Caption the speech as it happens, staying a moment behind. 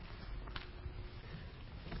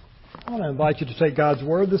I want to invite you to take God's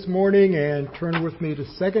Word this morning and turn with me to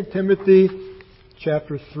 2 Timothy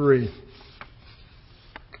chapter 3.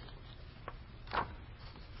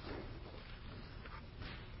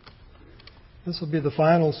 This will be the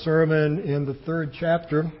final sermon in the third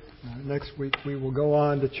chapter. Next week we will go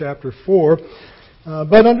on to chapter 4.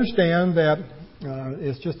 But understand that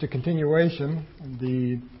it's just a continuation.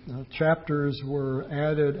 The chapters were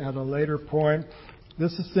added at a later point.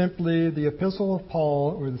 This is simply the epistle of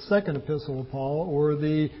Paul, or the second epistle of Paul, or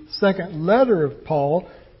the second letter of Paul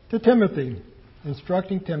to Timothy,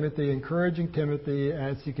 instructing Timothy, encouraging Timothy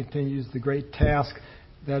as he continues the great task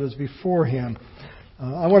that is before him.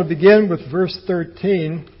 I want to begin with verse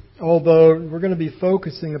 13, although we're going to be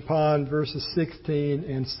focusing upon verses 16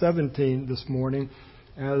 and 17 this morning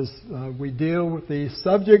as we deal with the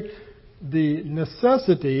subject, the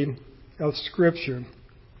necessity of Scripture.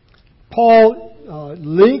 Paul,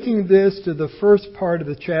 linking this to the first part of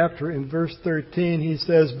the chapter in verse 13, he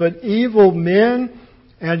says, "But evil men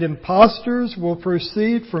and impostors will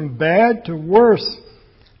proceed from bad to worse,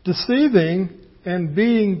 deceiving and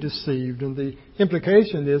being deceived." And the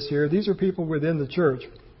implication is here, these are people within the church.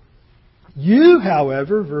 "You,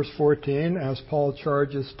 however," verse 14, as Paul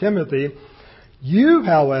charges Timothy, "you,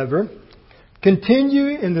 however,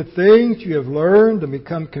 continue in the things you have learned and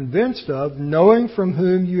become convinced of, knowing from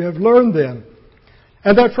whom you have learned them,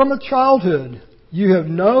 and that from a childhood you have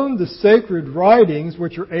known the sacred writings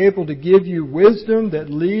which are able to give you wisdom that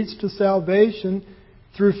leads to salvation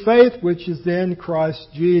through faith which is in Christ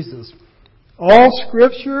Jesus. All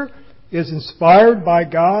Scripture is inspired by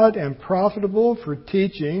God and profitable for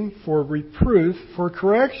teaching, for reproof, for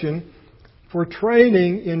correction, for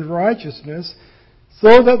training in righteousness,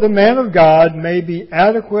 so that the man of God may be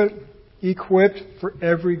adequate, equipped for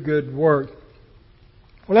every good work."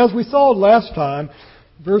 Well, as we saw last time,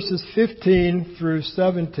 verses 15 through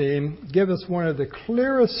 17 give us one of the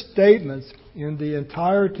clearest statements in the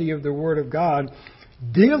entirety of the Word of God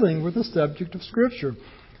dealing with the subject of Scripture.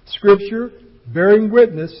 Scripture bearing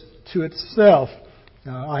witness to itself.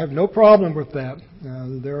 I have no problem with that.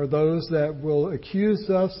 There are those that will accuse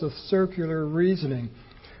us of circular reasoning.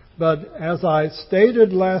 But as I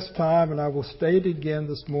stated last time, and I will state again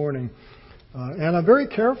this morning, and I'm very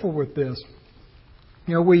careful with this,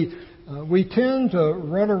 we tend to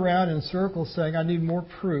run around in circles saying, "I need more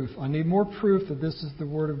proof. I need more proof that this is the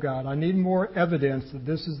Word of God. I need more evidence that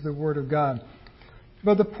this is the Word of God."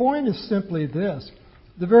 But the point is simply this.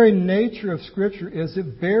 The very nature of Scripture is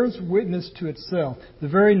it bears witness to itself. The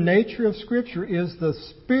very nature of Scripture is the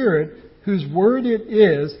Spirit, whose Word it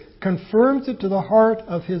is, confirms it to the heart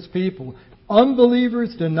of His people.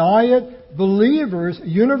 Unbelievers deny it. Believers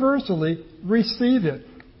universally receive it.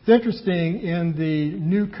 It's interesting in the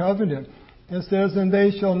New Covenant. It says, "And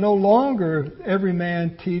they shall no longer every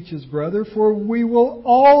man teach his brother, for we will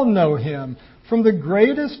all know Him, from the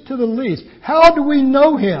greatest to the least." How do we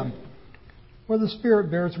know Him? Well, the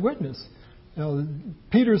Spirit bears witness.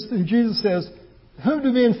 Jesus says, "Whom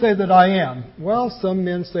do men say that I am?" Well, some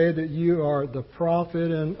men say that you are the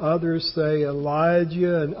prophet, and others say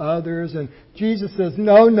Elijah, and others. And Jesus says,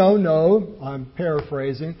 no. I'm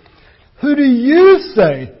paraphrasing. "Who do you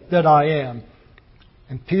say that I am?"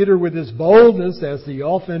 And Peter, with his boldness, as he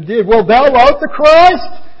often did, "Well, thou art the Christ,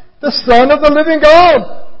 the Son of the living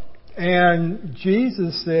God." And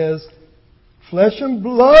Jesus says, "Flesh and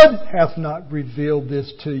blood hath not revealed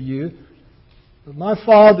this to you, but my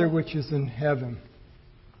Father which is in heaven."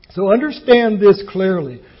 So understand this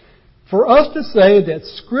clearly. For us to say that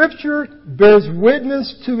Scripture bears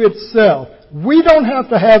witness to itself, we don't have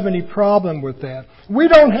to have any problem with that. We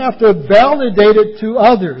don't have to validate it to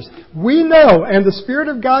others. We know, and the Spirit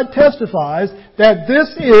of God testifies, that this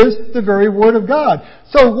is the very Word of God.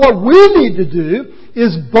 So what we need to do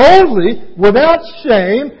is boldly, without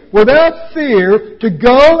shame, without fear, to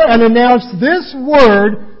go and announce this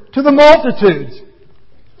Word to the multitudes.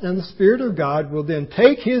 And the Spirit of God will then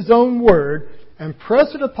take His own Word and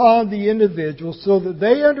press it upon the individual so that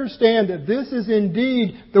they understand that this is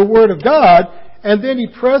indeed the Word of God, and then He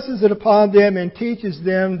presses it upon them and teaches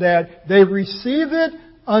them that they receive it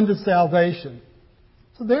unto salvation.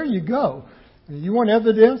 So there you go. You want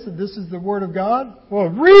evidence that this is the Word of God? Well,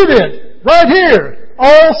 read it right here.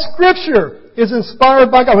 All Scripture is inspired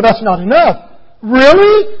by God. Well, that's not enough.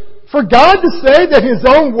 Really? For God to say that His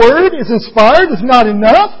own Word is inspired is not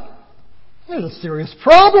enough? There's a serious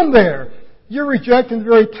problem there. You're rejecting the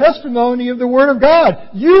very testimony of the Word of God.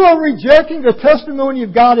 You are rejecting the testimony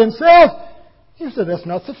of God Himself. You said that's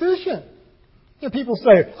not sufficient. People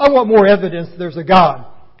say, "I want more evidence that there's a God."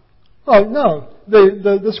 Oh, no.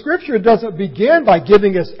 The Scripture doesn't begin by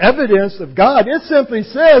giving us evidence of God. It simply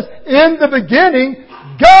says, in the beginning,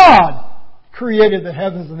 God created the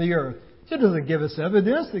heavens and the earth. It doesn't give us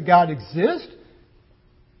evidence that God exists.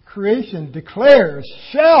 Creation declares,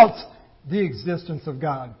 shouts the existence of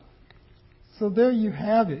God. So there you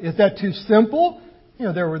have it. Is that too simple?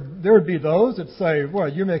 There would be those that say, well,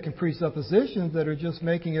 you're making presuppositions that are just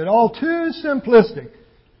making it all too simplistic.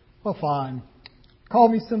 Well, fine. Call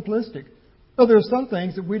me simplistic. But there are some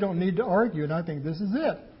things that we don't need to argue, and I think this is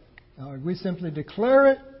it. We simply declare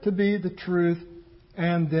it to be the truth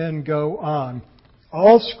and then go on.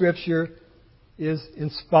 All Scripture is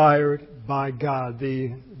inspired by God.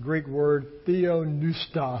 The Greek word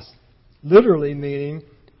theopneustos, literally meaning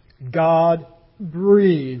God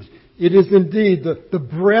breathed. It is indeed the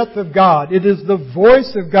breath of God. It is the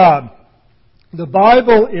voice of God. The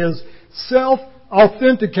Bible is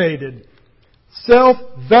self-authenticated,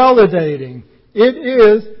 self-validating. It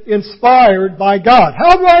is inspired by God.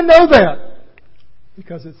 How do I know that?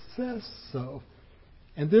 Because it says so.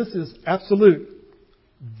 And this is absolute.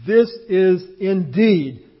 This is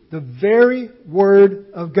indeed the very Word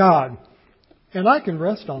of God. And I can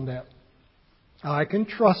rest on that. I can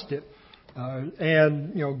trust it.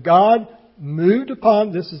 God moved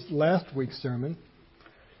upon, this is last week's sermon,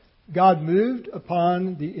 God moved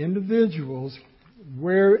upon the individuals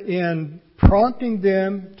wherein prompting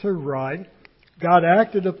them to write, God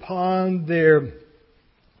acted upon their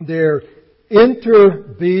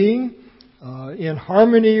inner being in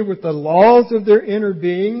harmony with the laws of their inner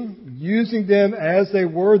being, using them as they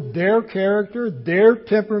were, their character, their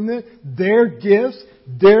temperament, their gifts,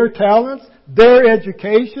 their talents, their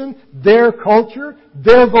education, their culture,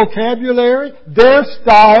 their vocabulary, their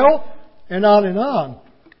style, and on and on.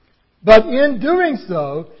 But in doing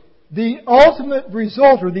so, the ultimate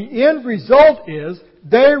result, or the end result is,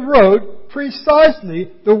 they wrote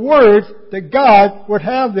precisely the words that God would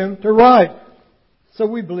have them to write. So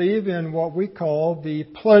we believe in what we call the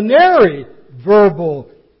plenary verbal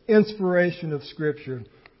inspiration of Scripture.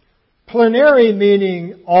 Plenary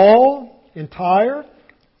meaning all, entire.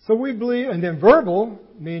 So we believe, and then verbal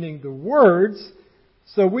meaning the words.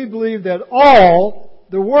 So we believe that all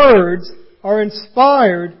the words are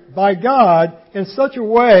inspired by God in such a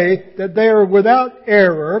way that they are without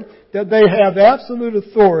error, that they have absolute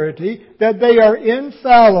authority, that they are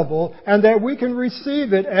infallible, and that we can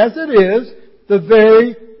receive it as it is, the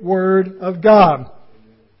very Word of God.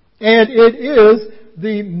 And it is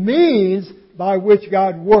the means by which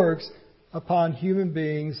God works upon human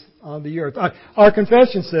beings on the earth. Our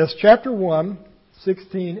confession says, chapter 1,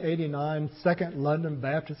 1689, Second London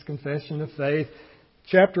Baptist Confession of Faith,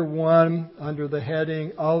 chapter 1, under the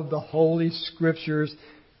heading of the Holy Scriptures,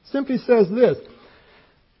 simply says this: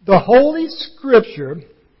 the Holy Scripture,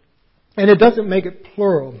 and it doesn't make it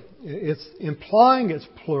plural. It's implying it's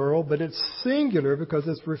plural, but it's singular because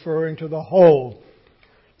it's referring to the whole.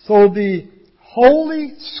 So the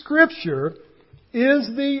Holy Scripture is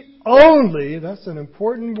the only, that's an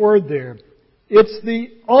important word there, it's the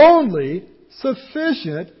only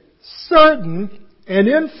sufficient, certain, and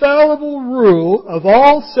infallible rule of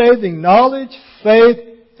all saving knowledge, faith,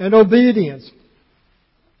 and obedience.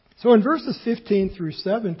 So in verses 15 through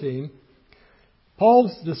 17,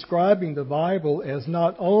 Paul's describing the Bible as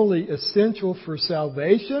not only essential for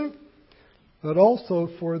salvation, but also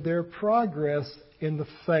for their progress in the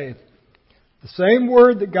faith. The same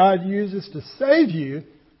word that God uses to save you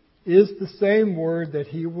is the same word that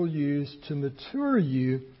He will use to mature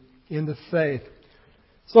you in the faith.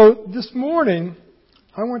 So this morning,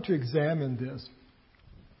 I want to examine this.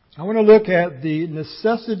 I want to look at the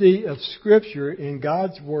necessity of Scripture in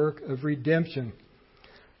God's work of redemption.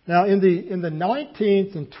 Now, in the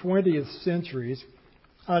 19th and 20th centuries,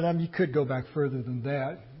 you could go back further than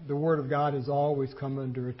that. The Word of God has always come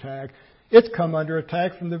under attack. It's come under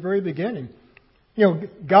attack from the very beginning.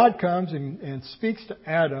 God comes and speaks to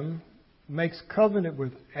Adam, makes covenant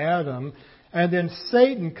with Adam, and then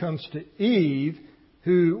Satan comes to Eve,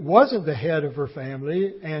 who wasn't the head of her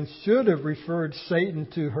family and should have referred Satan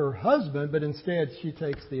to her husband, but instead she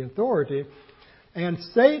takes the authority. And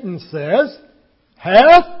Satan says,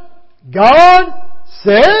 "Hath God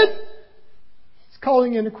said?" He's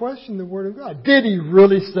calling into question the Word of God. Did He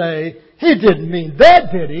really say? He didn't mean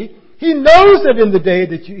that, did He? He knows that in the day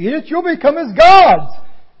that you eat it, you'll become as gods.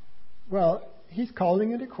 Well, he's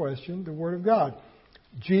calling into question the Word of God.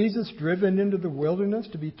 Jesus driven into the wilderness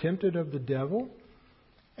to be tempted of the devil.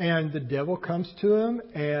 And the devil comes to him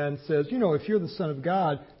and says, if you're the Son of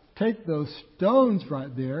God, take those stones right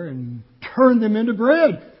there and turn them into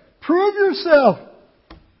bread. Prove yourself.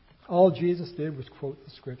 All Jesus did was quote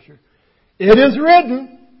the Scripture. It is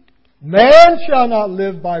written, man shall not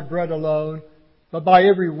live by bread alone, but by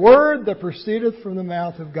every word that proceedeth from the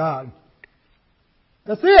mouth of God.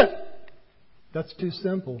 That's it. That's too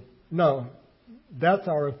simple. No, that's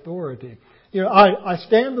our authority. I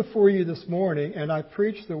stand before you this morning and I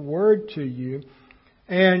preach the Word to you,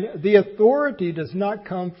 and the authority does not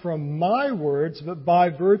come from my words, but by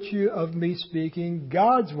virtue of me speaking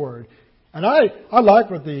God's Word. And I like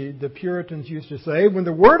what the Puritans used to say. When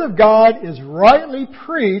the Word of God is rightly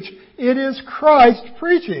preached, it is Christ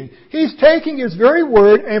preaching. He's taking His very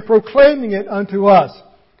Word and proclaiming it unto us.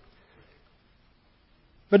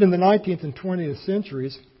 But in the 19th and 20th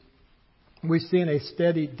centuries, we've seen a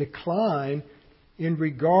steady decline in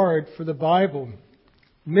regard for the Bible.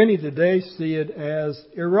 Many today see it as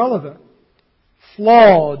irrelevant,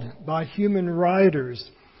 flawed by human writers,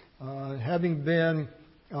 having been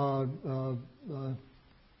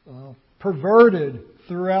perverted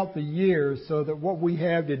throughout the years, so that what we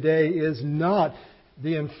have today is not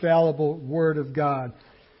the infallible Word of God.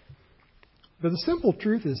 But the simple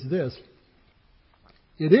truth is this.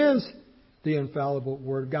 It is the infallible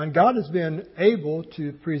Word of God. And God has been able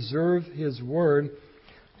to preserve His Word.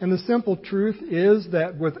 And the simple truth is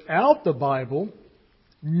that without the Bible,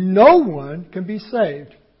 no one can be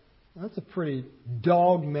saved. That's a pretty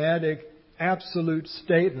dogmatic, absolute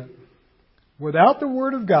statement. Without the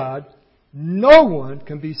Word of God, no one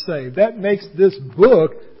can be saved. That makes this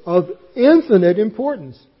book of infinite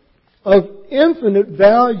importance, of infinite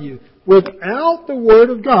value. Without the Word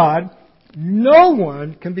of God, no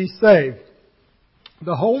one can be saved.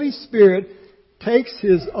 The Holy Spirit takes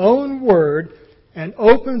His own Word and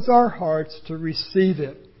opens our hearts to receive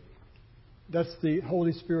it. That's the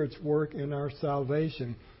Holy Spirit's work in our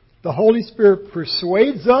salvation. The Holy Spirit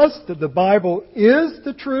persuades us that the Bible is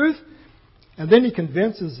the truth, and then He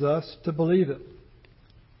convinces us to believe it.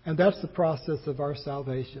 And that's the process of our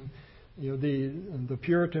salvation. The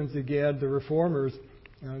Puritans again, the Reformers,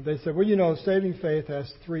 they said, well, saving faith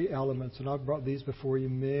has three elements, and I've brought these before you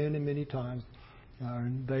many, many times.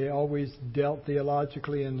 They always dealt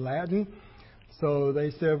theologically in Latin. So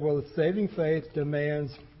they said, well, saving faith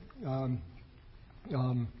demands I'm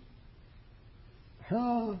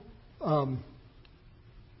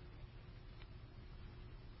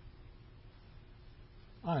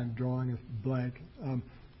drawing a blank.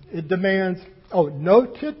 It demands,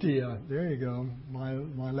 notitia. There you go.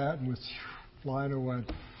 My Latin was flying away.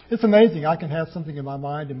 It's amazing. I can have something in my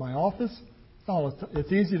mind in my office.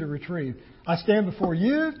 It's easy to retrieve. I stand before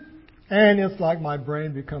you, and it's like my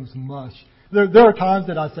brain becomes mush. There are times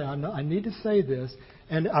that I say, I need to say this,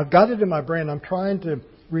 and I've got it in my brain. I'm trying to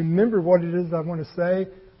remember what it is I want to say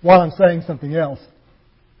while I'm saying something else.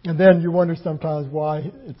 And then you wonder sometimes why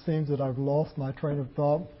it seems that I've lost my train of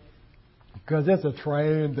thought. Because it's a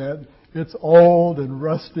train that it's old and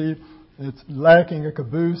rusty, it's lacking a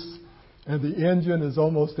caboose, and the engine is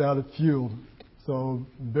almost out of fuel. So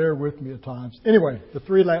bear with me at times. Anyway, the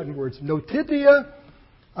three Latin words, notitia,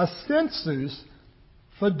 assensus,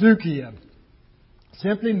 fiducia.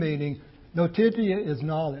 Simply meaning, notitia is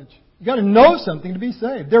knowledge. You've got to know something to be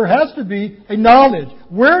saved. There has to be a knowledge.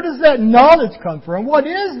 Where does that knowledge come from? What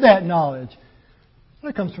is that knowledge? Well,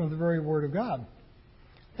 it comes from the very Word of God.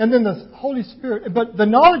 And then the Holy Spirit. But the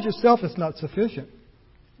knowledge itself is not sufficient.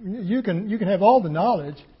 You can have all the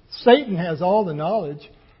knowledge. Satan has all the knowledge.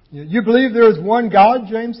 You believe there is one God,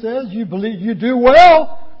 James says. You believe you do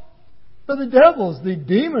well. But the devils, the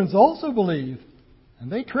demons also believe.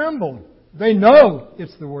 And they tremble. They know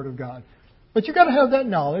it's the Word of God. But you've got to have that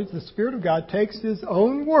knowledge. The Spirit of God takes His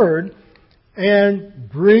own Word and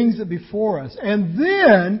brings it before us. And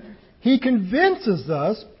then He convinces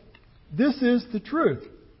us this is the truth.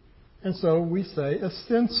 And so we say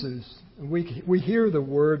assensus. We hear the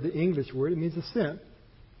word, the English word, it means assent.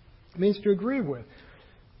 It means to agree with.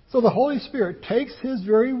 So the Holy Spirit takes His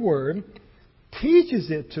very Word,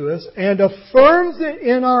 teaches it to us, and affirms it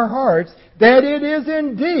in our hearts that it is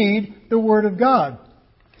indeed the Word of God.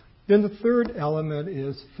 Then the third element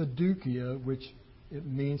is fiducia, which it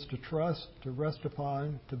means to trust, to rest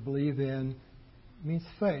upon, to believe in. It means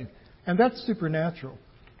faith. And that's supernatural.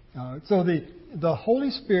 So the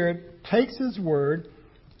Holy Spirit takes His Word,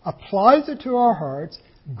 applies it to our hearts,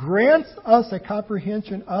 grants us a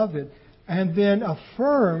comprehension of it, and then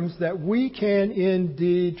affirms that we can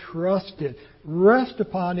indeed trust it, rest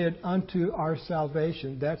upon it unto our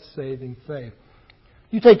salvation. That's saving faith.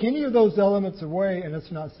 You take any of those elements away, and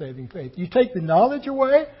it's not saving faith. You take the knowledge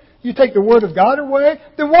away, you take the Word of God away,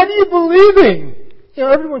 then what are you believing?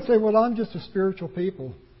 Everyone say, well, I'm just a spiritual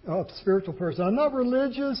person. I'm not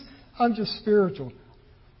religious, I'm just spiritual.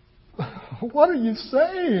 What are you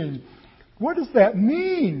saying? What does that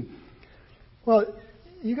mean? Well,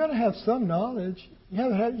 you got to have some knowledge. You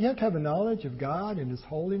have to have a knowledge of God and His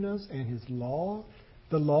holiness and His law.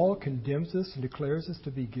 The law condemns us and declares us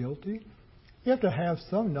to be guilty. You have to have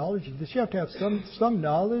some knowledge of this. You have to have some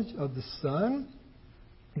knowledge of the Son,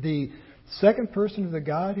 the second person of the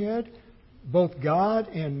Godhead, both God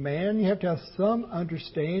and man. You have to have some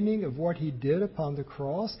understanding of what He did upon the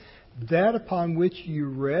cross, that upon which you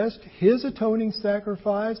rest, His atoning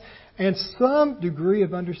sacrifice, and some degree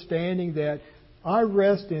of understanding that I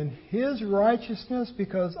rest in His righteousness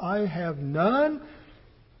because I have none.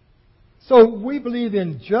 So we believe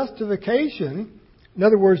in justification, in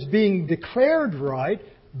other words, being declared right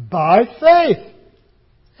by faith.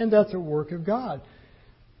 And that's a work of God.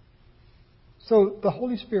 So the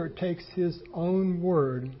Holy Spirit takes His own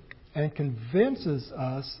word and convinces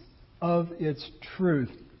us of its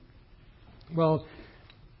truth. Well,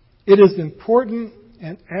 it is important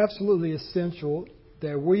and absolutely essential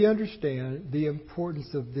that we understand the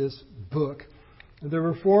importance of this book. The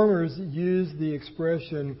Reformers use the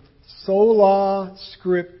expression sola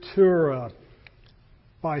scriptura,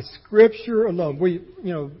 by Scripture alone. We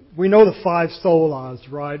know the 5 solas,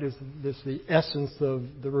 right? It's the essence of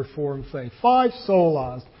the Reformed faith. 5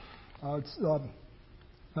 solas.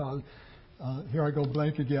 Here I go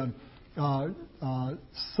blank again.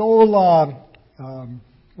 Sola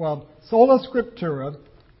scriptura,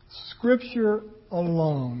 Scripture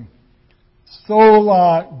alone.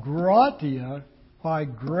 Sola gratia, by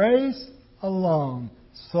grace alone.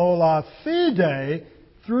 Sola fide,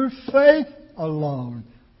 through faith alone.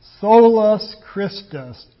 Solus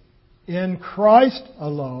Christus, in Christ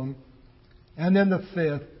alone. And then the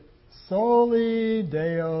 5th, Soli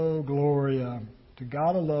Deo Gloria, to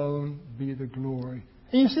God alone be the glory.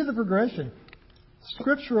 And you see the progression.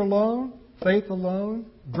 Scripture alone, faith alone,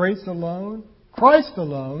 grace alone, Christ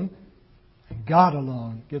alone, and God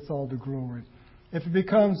alone gets all the glory. If it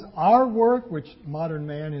becomes our work, which modern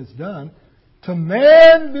man has done, to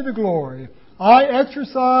man be the glory. I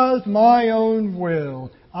exercised my own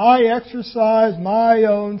will. I exercised my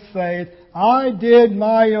own faith. I did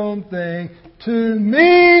my own thing. To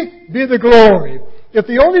me be the glory. If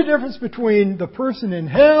the only difference between the person in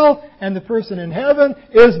hell and the person in heaven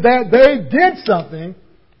is that they did something,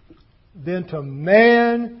 then to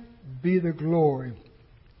man be the glory.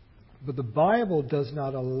 But the Bible does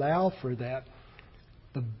not allow for that.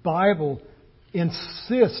 The Bible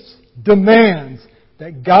insists, demands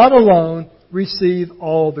that God alone receive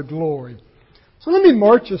all the glory. So let me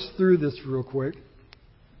march us through this real quick.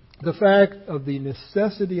 The fact of the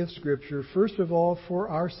necessity of Scripture, first of all, for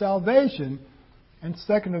our salvation, and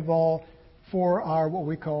second of all, for our what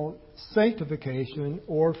we call sanctification,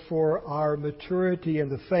 or for our maturity in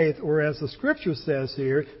the faith, or as the Scripture says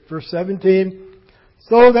here, verse 17,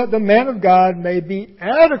 so that the man of God may be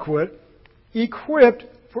adequate, equipped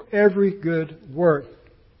for every good work.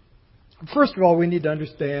 First of all, we need to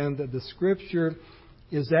understand that the Scripture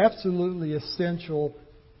is absolutely essential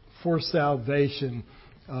for salvation.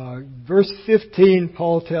 Verse 15,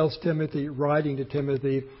 Paul tells Timothy, writing to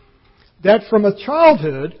Timothy, that from a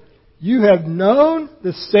childhood you have known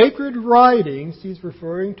the sacred writings. He's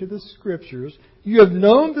referring to the Scriptures. You have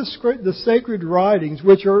known the sacred writings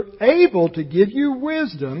which are able to give you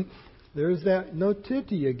wisdom. There's that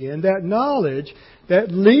notiti again, that knowledge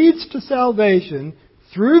that leads to salvation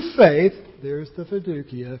through faith. There's the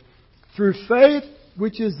fiducia. Through faith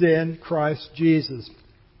which is in Christ Jesus.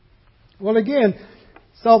 Well, again,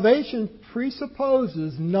 salvation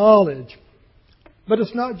presupposes knowledge. But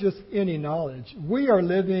it's not just any knowledge. We are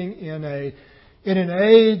living in an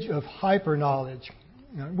age of hyper knowledge.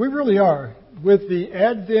 We really are. With the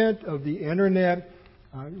advent of the Internet,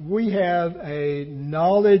 we have a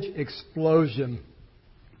knowledge explosion.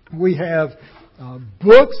 We have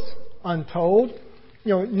books untold.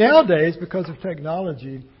 Nowadays, because of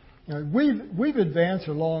technology, we've advanced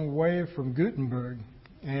a long way from Gutenberg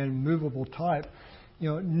and movable type.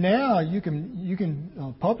 Now you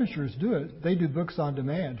can publishers do it. They do books on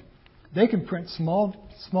demand. They can print small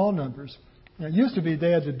numbers. Now, it used to be they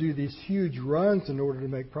had to do these huge runs in order to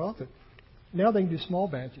make profit. Now they can do small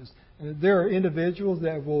batches. And there are individuals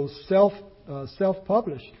that will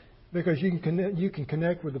self-publish because you can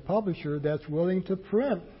connect with a publisher that's willing to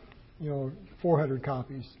print 400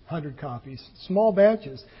 copies, 100 copies, small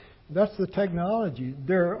batches. That's the technology.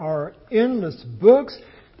 There are endless books.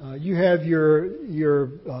 You have your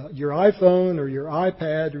iPhone or your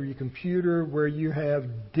iPad or your computer where you have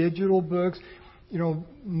digital books.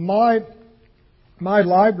 My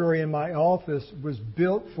library in my office was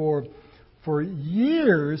built for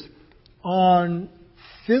years on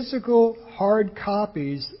physical hard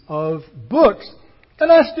copies of books,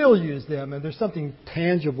 and I still use them, and there's something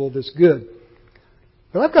tangible that's good.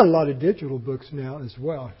 But I've got a lot of digital books now as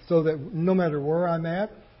well, so that no matter where I'm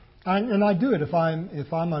at, and I do it if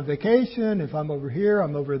I'm on vacation, if I'm over here,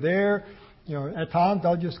 I'm over there. At times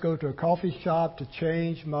I'll just go to a coffee shop to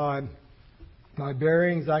change my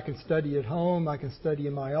bearings. I can study at home. I can study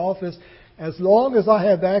in my office. As long as I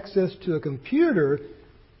have access to a computer,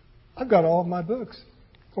 I've got all of my books,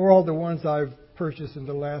 or all the ones I've purchased in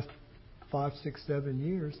the last 5, 6, 7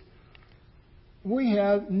 years. We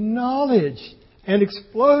have knowledge, an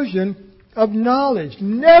explosion of knowledge.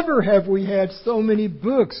 Never have we had so many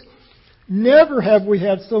books. Never have we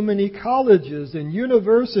had so many colleges and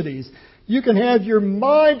universities. You can have your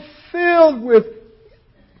mind filled with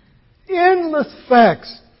endless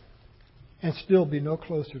facts and still be no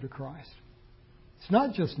closer to Christ. It's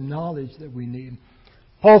not just knowledge that we need.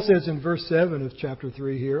 Paul says in verse 7 of chapter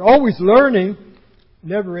 3 here, always learning,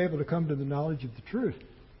 never able to come to the knowledge of the truth.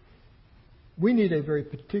 We need a very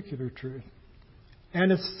particular truth,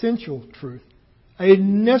 an essential truth, a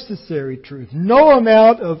necessary truth. No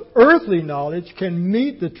amount of earthly knowledge can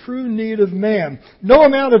meet the true need of man. No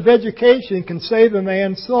amount of education can save a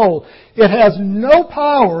man's soul. It has no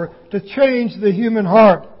power to change the human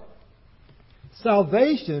heart.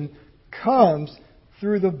 Salvation comes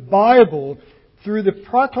through the Bible, through the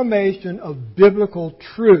proclamation of biblical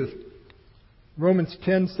truth. Romans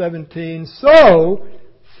 10:17. So,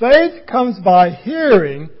 faith comes by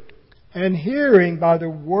hearing, and hearing by the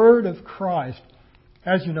word of Christ.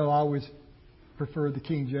 As you know, I always prefer the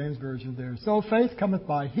King James Version there. So faith cometh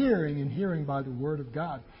by hearing, and hearing by the word of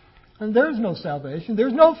God. And there's no salvation,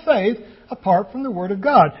 there's no faith apart from the word of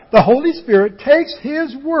God. The Holy Spirit takes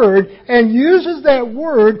His word and uses that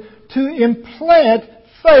word to implant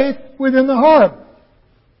faith within the heart.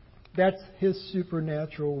 That's His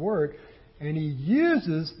supernatural work. And He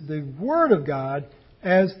uses the word of God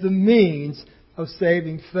as the means of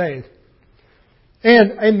saving faith.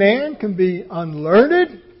 And a man can be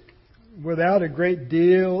unlearned without a great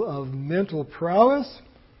deal of mental prowess,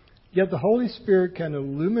 yet the Holy Spirit can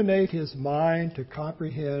illuminate his mind to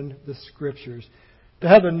comprehend the Scriptures. To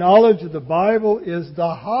have a knowledge of the Bible is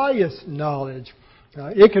the highest knowledge.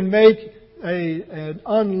 It can make an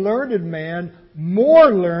unlearned man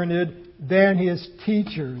more learned than his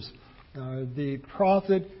teachers, the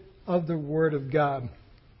prophet of the Word of God.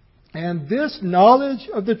 And this knowledge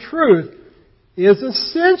of the truth is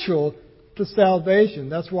essential to salvation.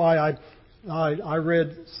 That's why I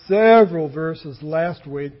read several verses last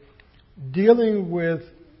week dealing with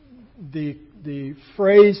the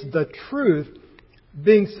phrase "the truth"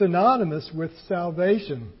 being synonymous with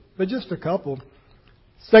salvation. But just a couple.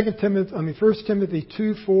 1 Timothy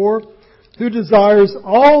 2:4, who desires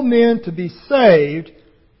all men to be saved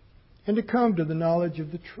and to come to the knowledge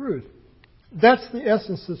of the truth. That's the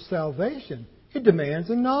essence of salvation. It demands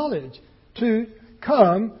a knowledge. To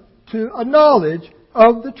come to a knowledge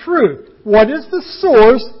of the truth. What is the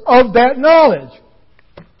source of that knowledge?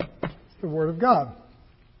 It's the Word of God.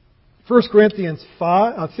 1 Corinthians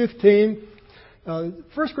 15. 1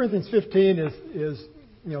 Corinthians 15 is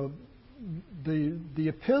the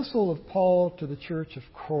epistle of Paul to the church of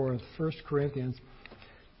Corinth. 1 Corinthians.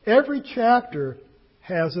 Every chapter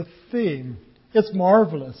has a theme. It's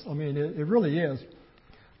marvelous. I mean, it really is.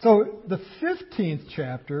 So the 15th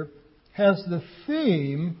chapter has the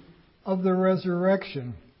theme of the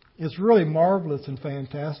resurrection. It's really marvelous and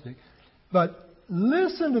fantastic. But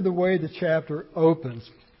listen to the way the chapter opens.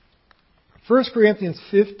 1 Corinthians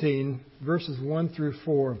 15, verses 1 through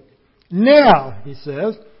 4. Now, he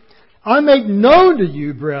says, I make known to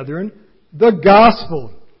you, brethren, the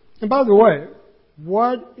gospel. And by the way,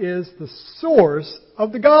 what is the source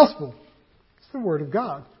of the gospel? It's the Word of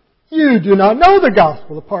God. You do not know the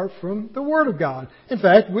gospel apart from the Word of God. In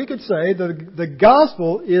fact, we could say that the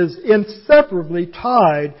gospel is inseparably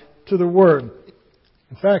tied to the Word.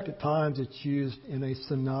 In fact, at times it's used in a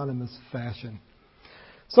synonymous fashion.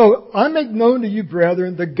 So, I make known to you,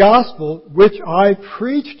 brethren, the gospel which I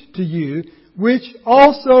preached to you, which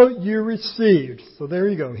also you received. So there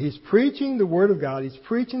you go. He's preaching the Word of God. He's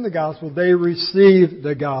preaching the gospel. They received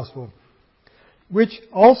the gospel. Which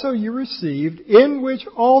also you received, in which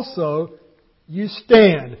also you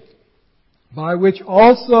stand, by which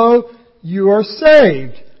also you are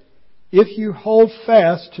saved, if you hold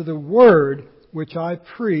fast to the word which I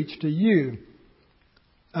preach to you,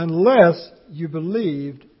 unless you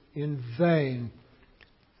believed in vain.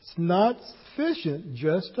 It's not sufficient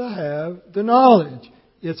just to have the knowledge.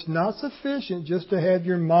 It's not sufficient just to have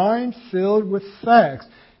your mind filled with facts.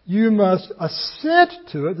 You must assent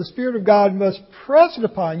to it. The Spirit of God must press it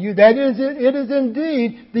upon you. That is, it is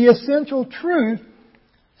indeed the essential truth.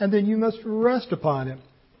 And then you must rest upon it.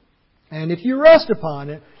 And if you rest upon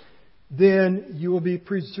it, then you will be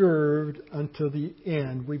preserved until the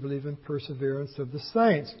end. We believe in perseverance of the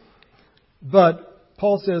saints. But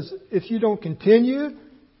Paul says, if you don't continue,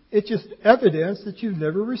 it's just evidence that you've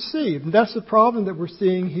never received. And that's the problem that we're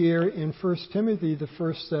seeing here in 1 Timothy, the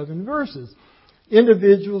first 7 verses.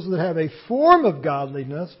 Individuals that have a form of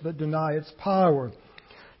godliness but deny its power.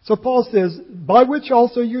 So Paul says, by which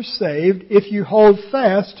also you're saved, if you hold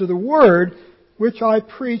fast to the word which I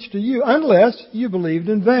preached to you, unless you believed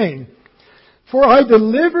in vain. For I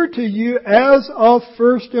delivered to you as of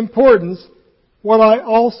first importance what I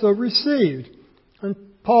also received. And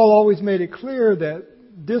Paul always made it clear that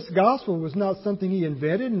this gospel was not something he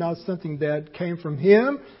invented, not something that came from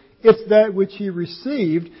him. It's that which he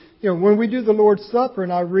received. When we do the Lord's Supper,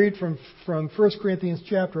 and I read from 1 Corinthians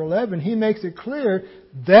chapter 11, he makes it clear,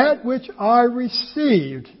 that which I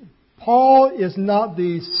received. Paul is not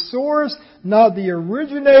the source, not the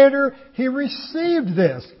originator. He received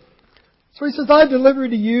this. So he says, I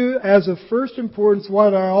delivered to you as of first importance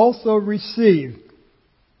what I also received.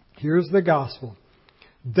 Here's the gospel.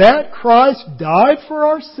 That Christ died for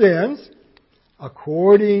our sins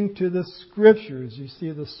according to the Scriptures. You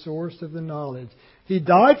see the source of the knowledge. He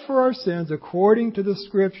died for our sins according to the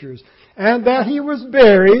Scriptures. And that He was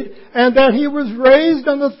buried, and that He was raised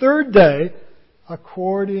on the third day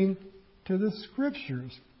according to the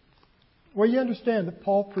Scriptures. Well, you understand that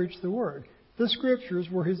Paul preached the Word. The Scriptures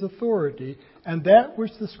were his authority, and that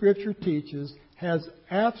which the Scripture teaches has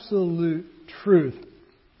absolute truth.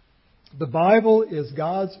 The Bible is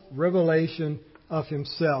God's revelation of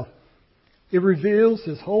Himself. It reveals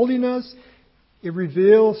His holiness. It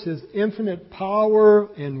reveals His infinite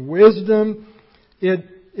power and wisdom.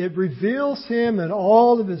 It reveals Him in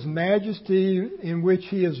all of His majesty, in which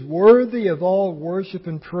He is worthy of all worship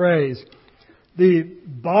and praise. The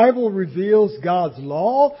Bible reveals God's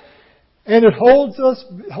law, and it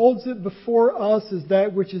holds it before us as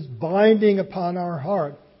that which is binding upon our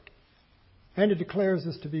heart. And it declares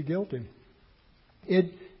us to be guilty.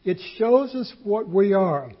 It shows us what we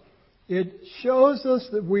are. It shows us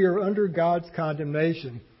that we are under God's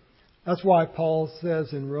condemnation. That's why Paul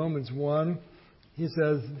says in Romans 1, he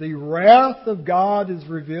says, the wrath of God is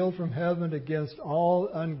revealed from heaven against all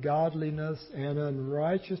ungodliness and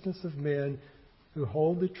unrighteousness of men who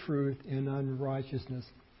hold the truth in unrighteousness.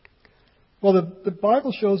 Well, the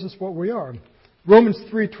Bible shows us what we are. Romans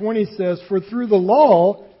 3:20 says, for through the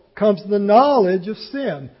law comes the knowledge of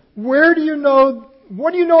sin. What do you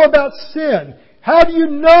know about sin? How do you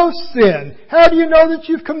know sin? How do you know that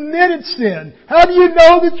you've committed sin? How do you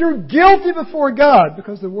know that you're guilty before God?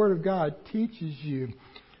 Because the Word of God teaches you.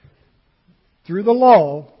 Through the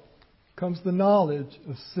law comes the knowledge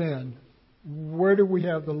of sin. Where do we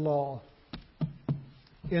have the law?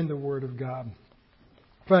 In the Word of God.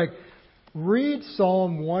 In fact, read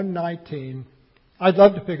Psalm 119. I'd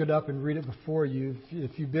love to pick it up and read it before you.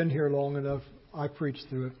 If you've been here long enough, I preached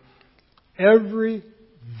through it. Every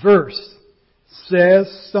verse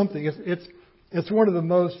says something. It's one of the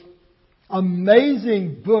most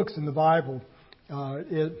amazing books in the Bible.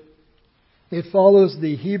 It follows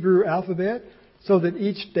the Hebrew alphabet so that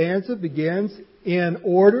each stanza begins in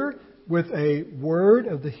order with a word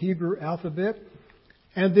of the Hebrew alphabet.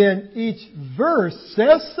 And then each verse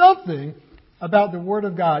says something about the Word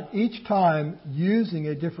of God, each time using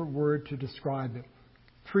a different word to describe it.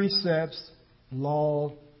 Precepts,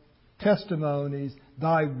 law, testimonies.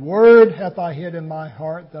 Thy word hath I hid in my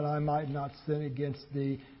heart that I might not sin against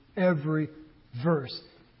thee. Every verse,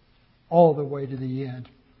 all the way to the end.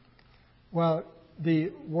 Well,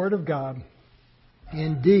 the Word of God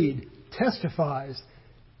indeed testifies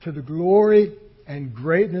to the glory and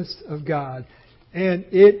greatness of God. And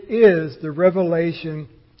it is the revelation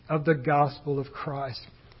of the gospel of Christ.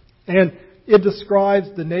 And it describes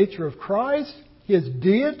the nature of Christ, His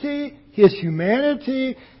deity, His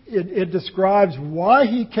humanity. It describes why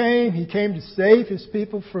He came. He came to save His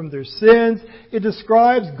people from their sins. It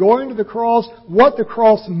describes going to the cross, what the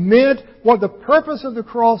cross meant, what the purpose of the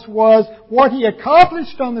cross was, what He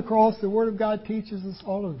accomplished on the cross. The Word of God teaches us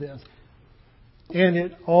all of this. And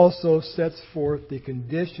it also sets forth the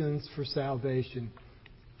conditions for salvation,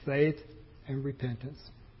 faith and repentance.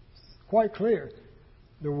 It's quite clear.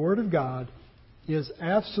 The Word of God is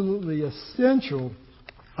absolutely essential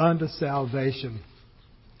unto salvation.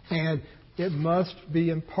 And it must be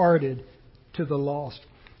imparted to the lost.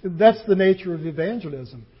 That's the nature of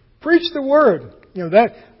evangelism. Preach the Word.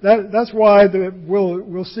 That's why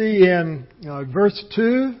we'll see in verse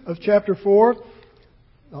 2 of chapter 4,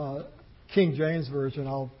 King James Version.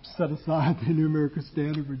 I'll set aside the New American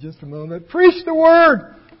Standard for just a moment. Preach the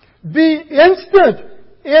Word. Be instant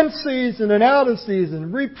in season and out of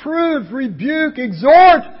season. Reprove, rebuke,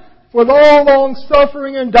 exhort with all long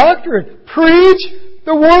suffering and doctrine. Preach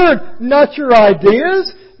the Word. Not your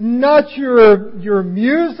ideas, not your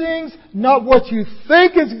musings, not what you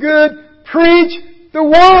think is good. Preach the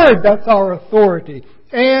Word. That's our authority.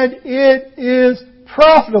 And it is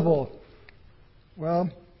profitable. Well,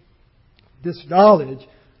 this knowledge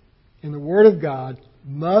in the Word of God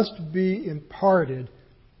must be imparted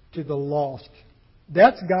to the lost.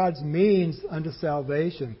 That's God's means unto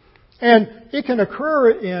salvation. And it can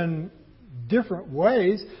occur in different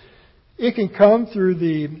ways. It can come through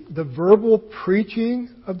the verbal preaching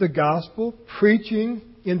of the gospel, preaching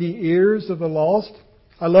in the ears of the lost.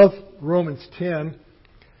 I love Romans 10.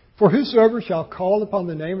 For whosoever shall call upon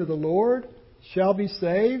the name of the Lord shall be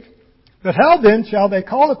saved. But how then shall they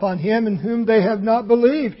call upon Him in whom they have not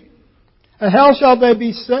believed? And how shall they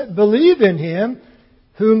believe in Him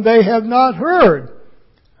whom they have not heard?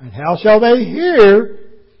 And how shall they hear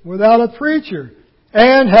without a preacher?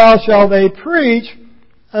 And how shall they preach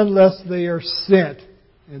unless they are sent?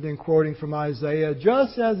 And then quoting from Isaiah,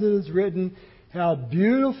 just as it is written, how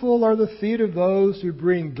beautiful are the feet of those who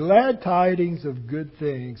bring glad tidings of good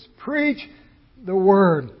things. Preach the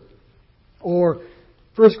Word. Or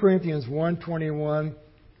 1 Corinthians 1:21,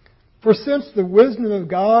 for since the wisdom of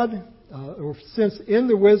God, since in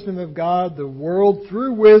the wisdom of God the world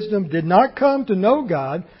through wisdom did not come to know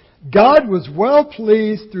God, God was well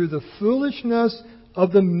pleased through the foolishness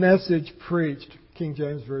of the message preached. King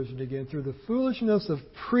James Version again, through the foolishness of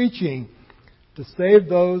preaching to save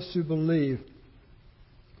those who believe.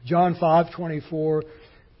 John 5:24,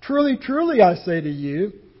 truly, truly I say to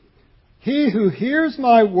you, he who hears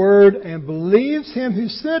my word and believes Him who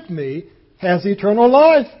sent me has eternal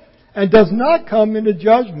life and does not come into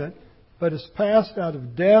judgment, but is passed out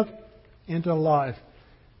of death into life.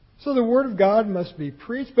 So the Word of God must be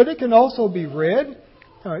preached, but it can also be read.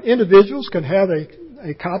 Individuals can have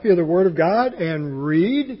a copy of the Word of God and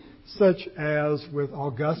read, such as with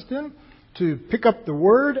Augustine, to pick up the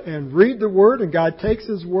Word and read the Word, and God takes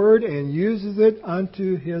His Word and uses it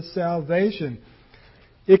unto His salvation.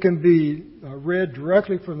 It can be read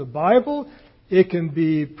directly from the Bible. It can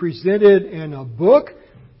be presented in a book.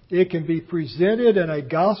 It can be presented in a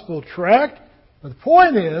gospel tract. But the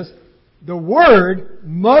point is, the Word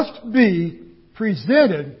must be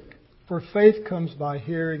presented, for faith comes by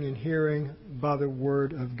hearing and hearing by the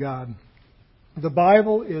Word of God. The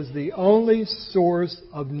Bible is the only source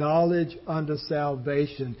of knowledge unto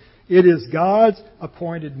salvation. It is God's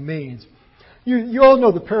appointed means. You all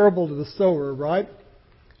know the parable of the sower, right?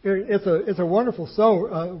 It's a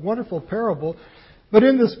wonderful parable. But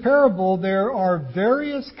in this parable, there are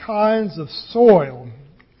various kinds of soil.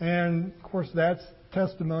 And, of course, that's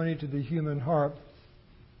testimony to the human heart.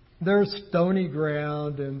 There's stony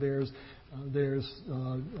ground, and there's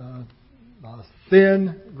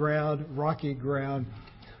thin ground, rocky ground.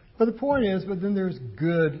 But the point is, then there's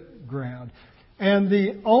good ground. And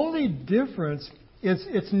the only difference is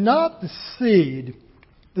it's not the seed.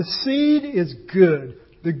 The seed is good.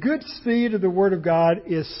 The good seed of the Word of God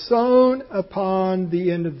is sown upon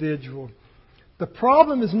the individual. The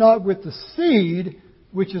problem is not with the seed,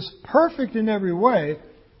 which is perfect in every way.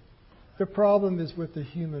 The problem is with the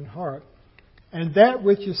human heart. And that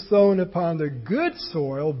which is sown upon the good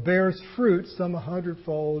soil bears fruit, some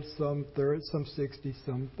 100-fold, some 30, some 60,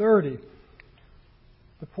 some 30.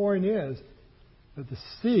 The point is that the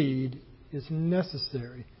seed is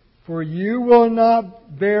necessary. For you will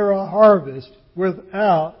not bear a harvest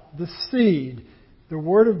without the seed. The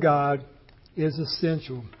Word of God is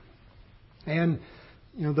essential. And,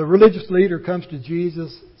 the religious leader comes to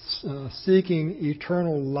Jesus seeking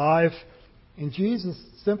eternal life. And Jesus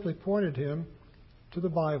simply pointed him to the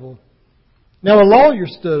Bible. Now a lawyer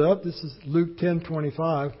stood up, this is Luke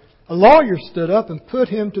 10:25. A lawyer stood up and put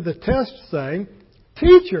him to the test, saying,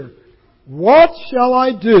 Teacher, what shall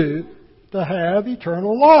I do to have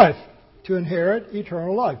eternal life? To inherit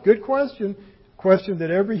eternal life. Good question. Question that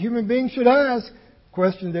every human being should ask.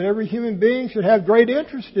 Question that every human being should have great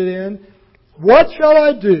interest in. What shall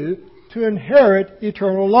I do to inherit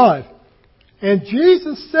eternal life? And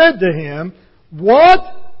Jesus said to him, What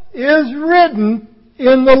is written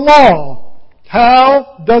in the law?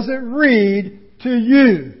 How does it read to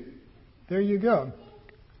you? There you go.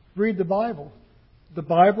 Read the Bible. The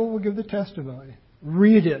Bible will give the testimony.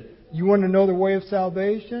 Read it. You want to know the way of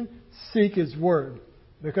salvation? Seek His Word.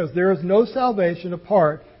 because there is no salvation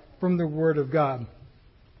apart from the Word of God.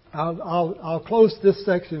 I'll close this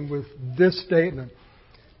section with this statement.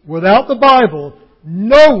 Without the Bible,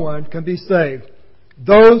 no one can be saved.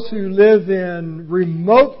 Those who live in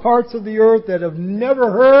remote parts of the earth that have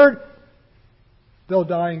never heard, they'll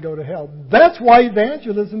die and go to hell. That's why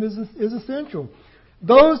evangelism is essential.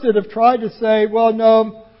 Those that have tried to say, well,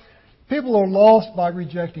 no, people are lost by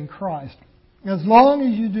rejecting Christ. As long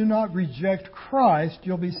as you do not reject Christ,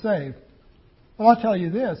 you'll be saved. Well, I'll tell you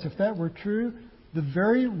this, if that were true, the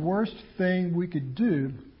very worst thing we could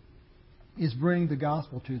do is bring the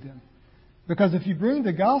gospel to them. Because if you bring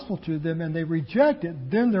the gospel to them and they reject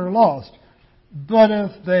it, then they're lost. But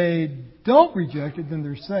if they don't reject it, then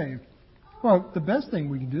they're saved. Well, the best thing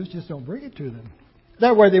we can do is just don't bring it to them.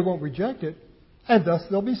 That way they won't reject it, and thus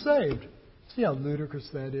they'll be saved. See how ludicrous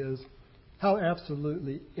that is? How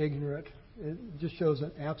absolutely ignorant. It just shows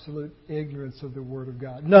an absolute ignorance of the Word of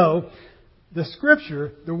God. No, the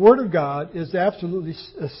Scripture, the Word of God, is absolutely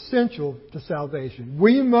essential to salvation.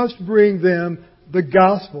 We must bring them the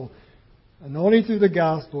gospel. And only through the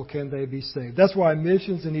gospel can they be saved. That's why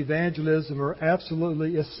missions and evangelism are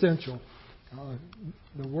absolutely essential.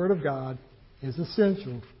 The Word of God is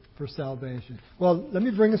essential for salvation. Well, let me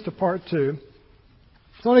bring us to part 2.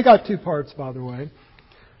 It's only got 2 parts, by the way.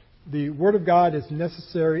 The Word of God is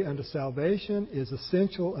necessary unto salvation, is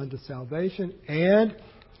essential unto salvation, and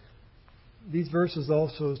these verses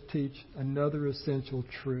also teach another essential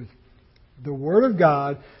truth. The Word of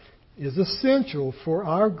God is essential for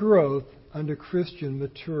our growth unto Christian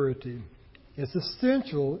maturity. It's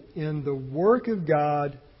essential in the work of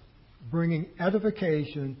God bringing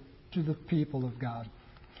edification to the people of God,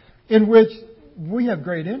 in which we have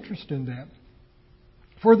great interest in that.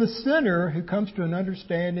 For the sinner who comes to an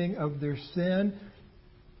understanding of their sin,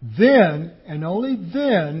 then, and only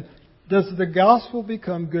then, does the gospel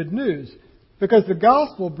become good news. Because the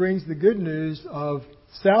gospel brings the good news of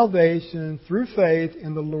salvation through faith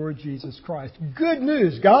in the Lord Jesus Christ. Good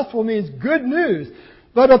news. Gospel means good news.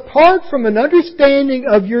 But apart from an understanding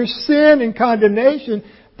of your sin and condemnation,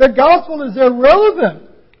 the gospel is irrelevant.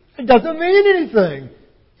 It doesn't mean anything.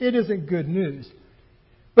 It isn't good news.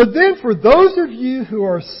 But then for those of you who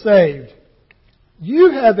are saved,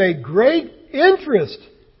 you have a great interest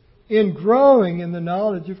in growing in the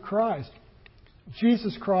knowledge of Christ.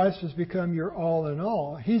 Jesus Christ has become your all in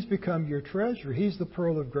all. He's become your treasure. He's the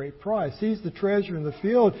pearl of great price. He's the treasure in the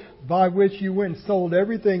field by which you went and sold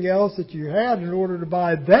everything else that you had in order to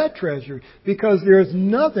buy that treasure. Because there is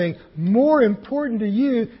nothing more important to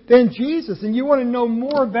you than Jesus. And you want to know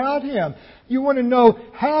more about Him. You want to know,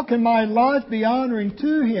 how can my life be honoring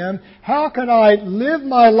to Him? How can I live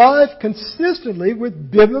my life consistently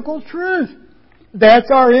with biblical truth?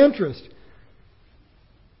 That's our interest.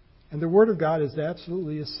 And the Word of God is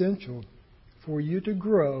absolutely essential for you to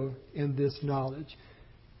grow in this knowledge.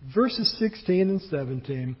 Verses 16 and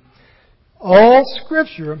 17. All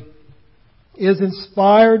Scripture is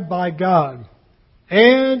inspired by God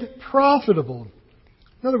and profitable.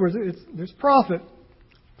 In other words, there's profit.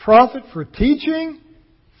 Profit for teaching,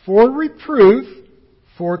 for reproof,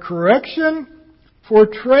 for correction, for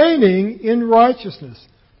training in righteousness.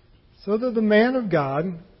 So that the man of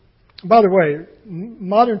God... By the way,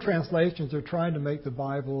 modern translations are trying to make the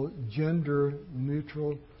Bible gender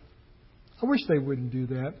neutral. I wish they wouldn't do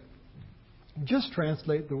that. Just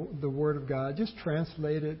translate the Word of God. Just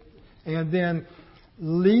translate it and then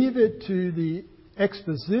leave it to the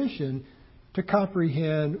exposition to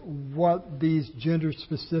comprehend what these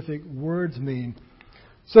gender-specific words mean.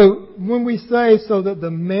 So when we say, so that the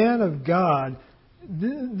man of God,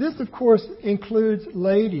 this, of course, includes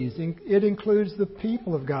ladies. It includes the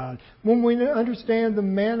people of God. When we understand the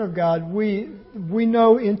man of God, we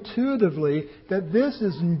know intuitively that this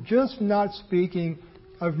is just not speaking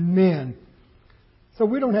of men. So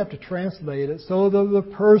we don't have to translate it. So that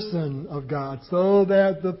the person of God, so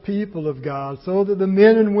that the people of God, so that the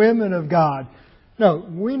men and women of God. No,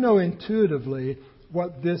 we know intuitively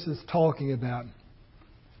what this is talking about.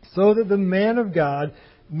 So that the man of God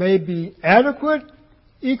may be adequate,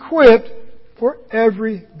 equipped for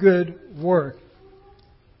every good work.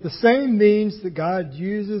 The same means that God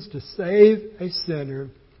uses to save a sinner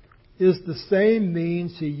is the same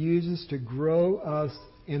means He uses to grow us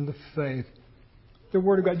in the faith. The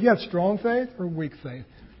Word of God. Do you have strong faith or weak faith?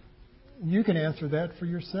 You can answer that for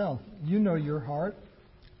yourself. You know your heart.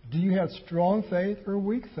 Do you have strong faith or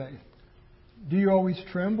weak faith? Do you always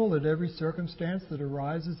tremble at every circumstance that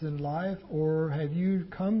arises in life? Or have you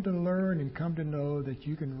come to learn and come to know that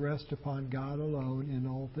you can rest upon God alone in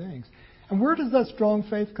all things? And where does that strong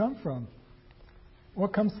faith come from? Well,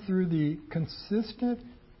 it comes through the consistent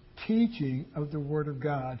teaching of the Word of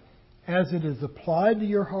God as it is applied to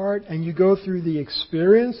your heart and you go through the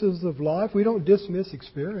experiences of life. We don't dismiss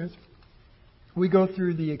experience. We go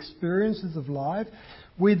through the experiences of life.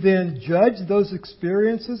 We then judge those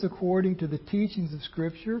experiences according to the teachings of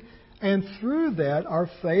Scripture. And through that, our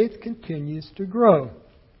faith continues to grow.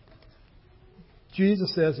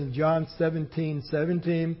 Jesus says in John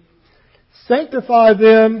 17:17, sanctify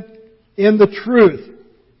them in the truth.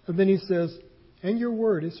 And then He says, and your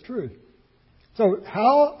word is truth. So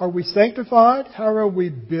how are we sanctified? How are we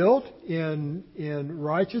built in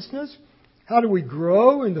righteousness? How do we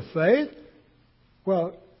grow in the faith?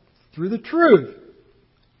 Well, through the truth.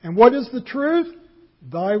 And what is the truth?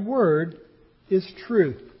 Thy word is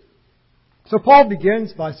truth. So Paul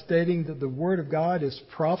begins by stating that the Word of God is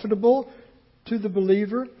profitable to the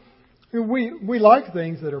believer. We like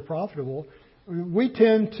things that are profitable. We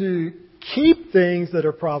tend to keep things that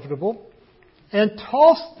are profitable and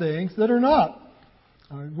toss things that are not.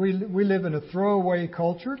 We live in a throwaway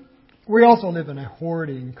culture. We also live in a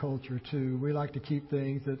hoarding culture too. We like to keep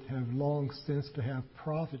things that have long since to have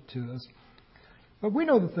profit to us. But we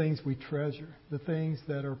know the things we treasure, the things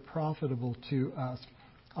that are profitable to us.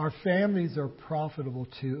 Our families are profitable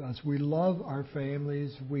to us. We love our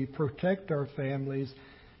families. We protect our families.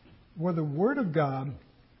 Well, the Word of God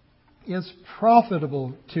is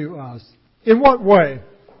profitable to us. In what way?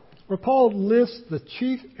 Well, Paul lists the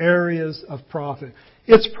chief areas of profit.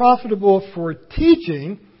 It's profitable for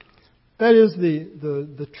teaching, that is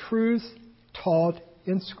the truth taught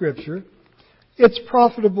in Scripture. It's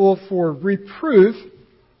profitable for reproof.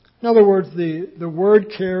 In other words, the word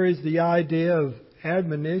carries the idea of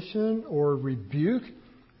admonition or rebuke.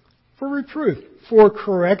 For reproof. For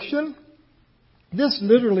correction. This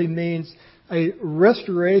literally means a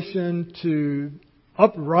restoration to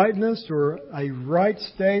uprightness or a right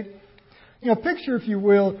state. Picture, if you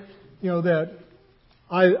will, that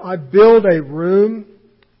I build a room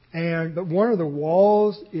but one of the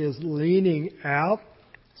walls is leaning out.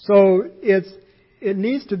 So it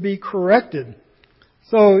needs to be corrected.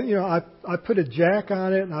 So, I put a jack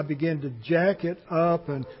on it and I begin to jack it up,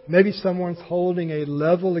 and maybe someone's holding a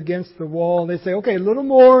level against the wall and they say, okay, a little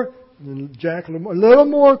more, and then jack a little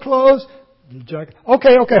more close, and jack.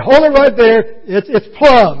 Okay, hold it right there. It's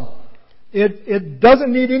plumb. It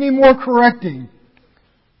doesn't need any more correcting.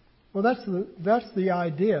 Well, that's the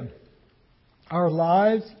idea. Our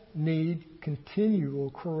lives need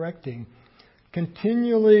continual correcting.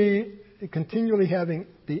 Continually having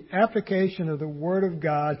the application of the Word of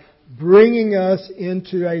God, bringing us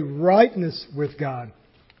into a rightness with God.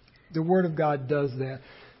 The Word of God does that.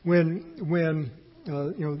 When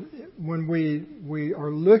we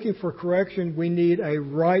are looking for correction, we need a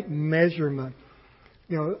right measurement.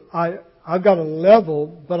 I've got a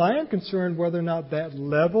level, but I am concerned whether or not that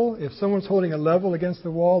level, if someone's holding a level against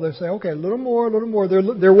the wall, they say, okay, a little more.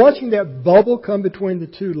 They're watching that bubble come between the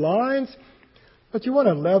two lines. But you want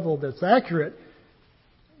a level that's accurate.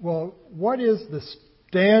 Well, what is the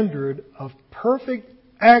standard of perfect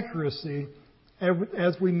accuracy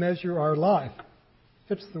as we measure our life?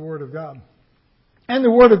 It's the Word of God. And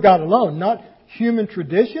the Word of God alone, not human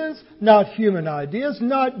traditions, not human ideas,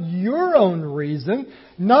 not your own reason,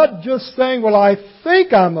 not just saying, well, I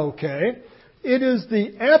think I'm okay. It is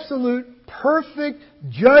the absolute perfect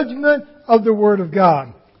judgment of the Word of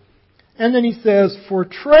God. And then he says, for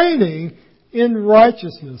training in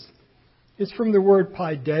righteousness. It's from the word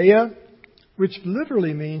paideia, which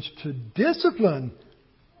literally means to discipline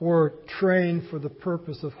or train for the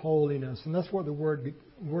purpose of holiness. And that's what the Word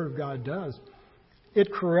of God does.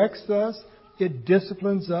 It corrects us. It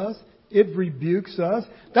disciplines us. It rebukes us.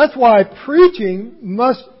 That's why preaching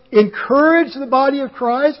must encourage the body of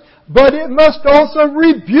Christ, but it must also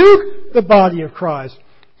rebuke the body of Christ.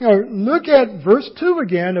 Look at verse 2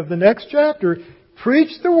 again of the next chapter.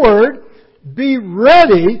 Preach the Word. Be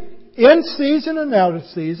ready in season and out of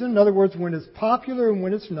season. In other words, when it's popular and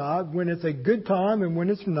when it's not. When it's a good time and when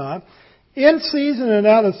it's not. In season and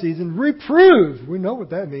out of season. Reprove. We know what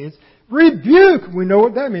that means. Rebuke. We know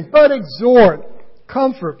what that means. But exhort.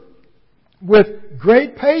 Comfort. With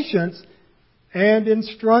great patience and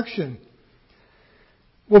instruction.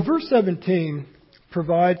 Well, verse 17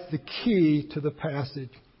 provides the key to the passage.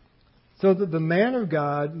 So that the man of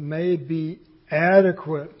God may be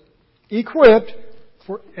adequate, equipped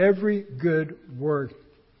for every good work.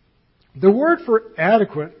 The word for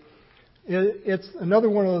adequate, it's another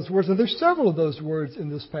one of those words, and there's several of those words in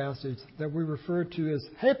this passage that we refer to as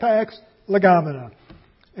hapax legomena.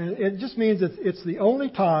 And it just means it's the only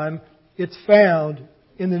time it's found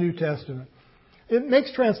in the New Testament. It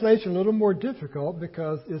makes translation a little more difficult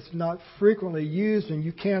because it's not frequently used, and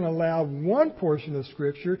you can't allow one portion of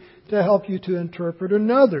Scripture to help you to interpret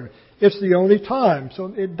another. It's the only time. So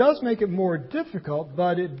it does make it more difficult,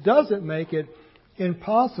 but it doesn't make it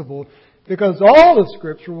impossible, because all of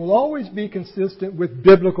Scripture will always be consistent with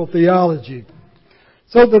biblical theology.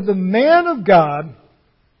 So that the man of God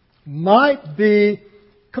might be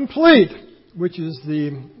complete, which is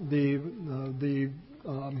the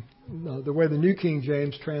way the New King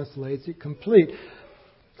James translates it, complete.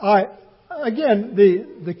 Again,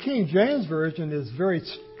 the King James Version is very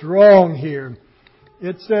strong here.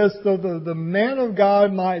 It says, so the man of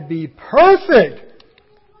God might be perfect,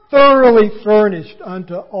 thoroughly furnished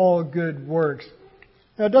unto all good works.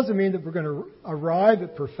 Now, it doesn't mean that we're going to arrive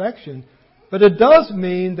at perfection, but it does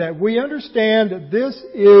mean that we understand that this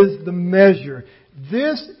is the measure.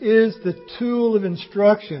 This is the tool of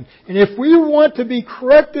instruction. And if we want to be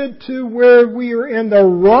corrected to where we are in the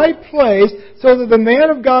right place, so that the man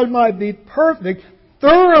of God might be perfect,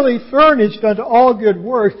 thoroughly furnished unto all good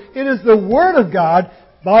works, it is the Word of God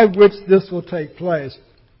by which this will take place.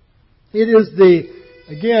 It is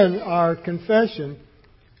again, our confession,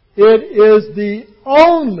 it is the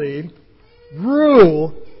only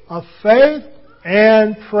rule of faith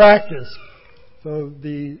and practice. So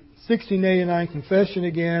the 1689 Confession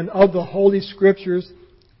again of the Holy Scriptures,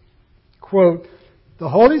 quote, the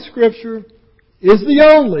Holy Scripture is the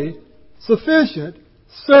only sufficient,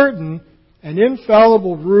 certain, and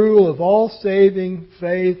infallible rule of all saving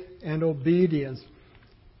faith and obedience.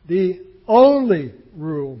 The only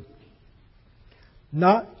rule.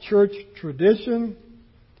 Not church tradition,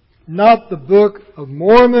 not the Book of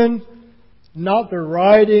Mormon, not the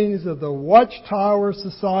writings of the Watchtower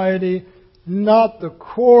Society, not the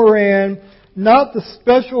Koran, not the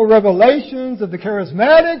special revelations of the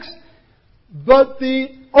charismatics, but the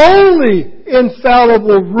only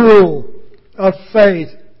infallible rule of faith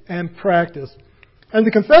and practice. And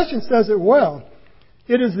the confession says it well.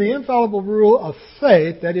 It is the infallible rule of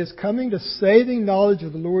faith that is coming to saving knowledge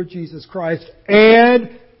of the Lord Jesus Christ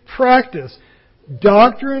and practice.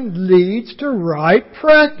 Doctrine leads to right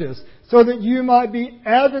practice, so that you might be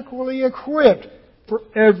adequately equipped for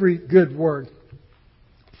every good work.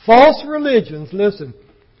 False religions, listen,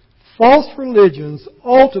 false religions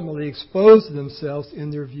ultimately expose themselves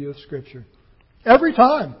in their view of Scripture. Every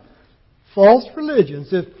time. False religions.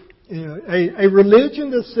 If a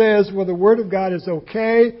religion that says, well, the Word of God is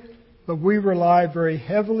okay, but we rely very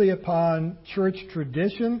heavily upon church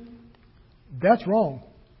tradition, that's wrong.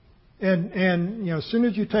 And as soon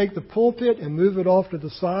as you take the pulpit and move it off to the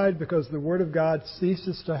side because the Word of God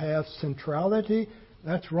ceases to have centrality,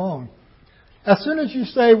 that's wrong. As soon as you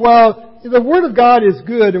say, well, the Word of God is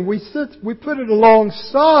good, and we put it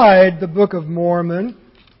alongside the Book of Mormon,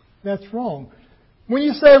 that's wrong. When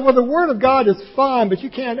you say, well, the Word of God is fine, but you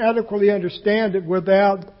can't adequately understand it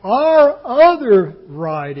without our other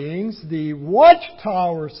writings, the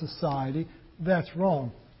Watchtower Society, that's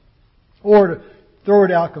wrong. Or to throw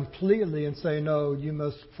it out completely and say, no, you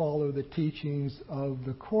must follow the teachings of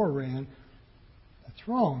the Koran, that's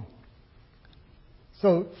wrong.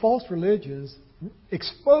 So false religions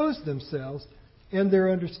expose themselves in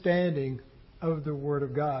their understanding of the Word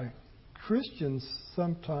of God. Christians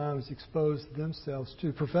sometimes expose themselves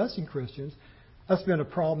to professing Christians. That's been a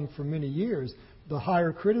problem for many years. The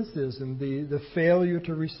higher criticism, the failure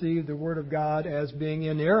to receive the Word of God as being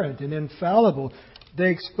inerrant and infallible, they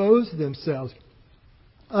expose themselves.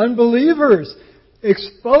 Unbelievers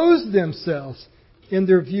expose themselves in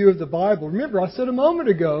their view of the Bible. Remember, I said a moment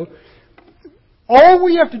ago, all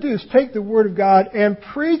we have to do is take the Word of God and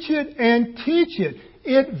preach it and teach it.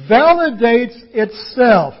 It validates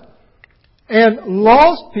itself. And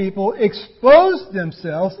lost people expose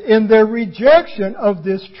themselves in their rejection of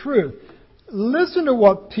this truth. Listen to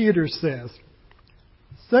what Peter says.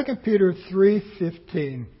 2 Peter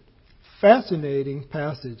 3:15. Fascinating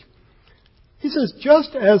passage. He says,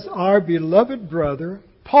 just as our beloved brother,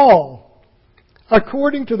 Paul,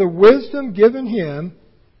 according to the wisdom given him,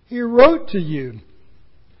 he wrote to you,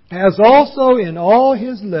 as also in all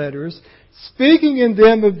his letters, speaking in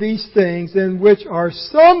them of these things, in which are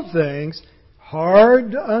some things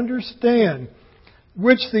hard to understand,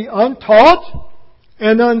 which the untaught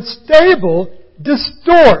and unstable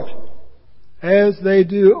distort, as they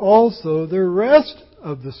do also the rest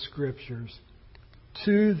of the Scriptures,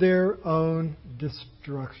 to their own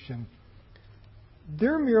destruction.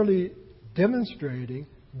 They're merely demonstrating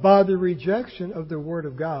by the rejection of the Word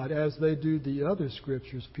of God, as they do the other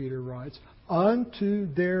Scriptures, Peter writes,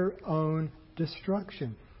 unto their own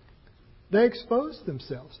destruction. They expose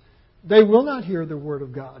themselves. They will not hear the Word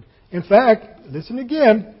of God. In fact, listen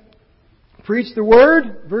again. Preach the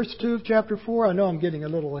Word, verse 2 of chapter 4. I know I'm getting a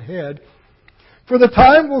little ahead. For the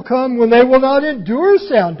time will come when they will not endure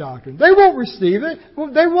sound doctrine. They won't receive it.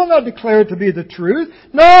 They will not declare it to be the truth.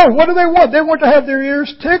 No, what do they want? They want to have their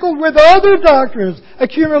ears tickled with other doctrines,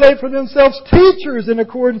 accumulate for themselves teachers in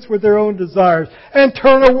accordance with their own desires, and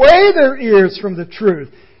turn away their ears from the truth,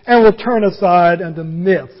 and will turn aside unto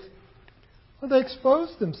myths. Well, they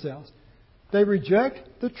expose themselves. They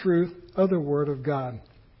reject the truth of the Word of God.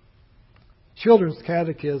 Children's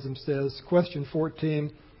Catechism says, question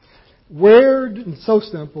 14, it's so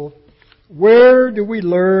simple, where do we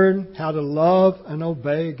learn how to love and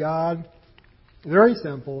obey God? Very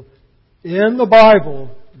simple. In the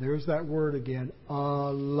Bible, there's that word again,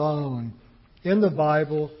 alone. In the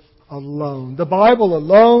Bible, alone. The Bible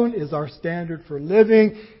alone is our standard for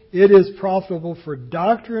living. It is profitable for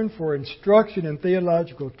doctrine, for instruction in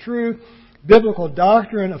theological truth. Biblical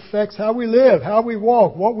doctrine affects how we live, how we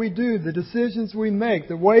walk, what we do, the decisions we make,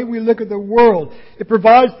 the way we look at the world. It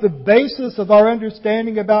provides the basis of our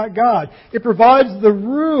understanding about God. It provides the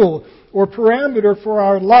rule or parameter for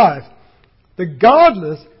our life. The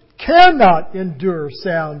godless cannot endure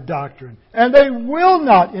sound doctrine, and they will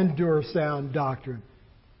not endure sound doctrine.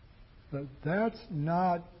 But that's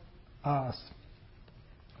not us.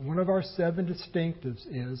 One of our 7 distinctives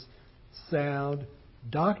is sound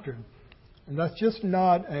doctrine. And that's just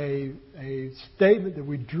not a statement that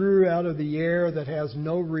we drew out of the air that has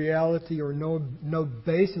no reality or no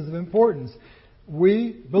basis of importance.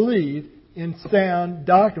 We believe in sound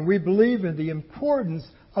doctrine. We believe in the importance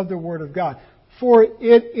of the Word of God. For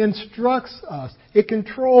it instructs us, it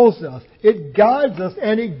controls us, it guides us,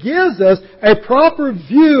 and it gives us a proper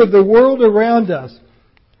view of the world around us.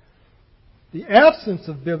 The absence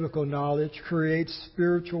of biblical knowledge creates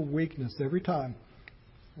spiritual weakness every time.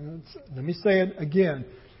 Let me say it again.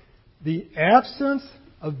 The absence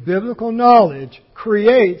of biblical knowledge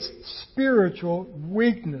creates spiritual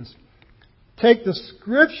weakness. Take the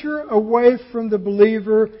Scripture away from the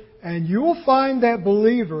believer, and you will find that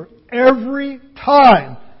believer every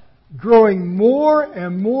time growing more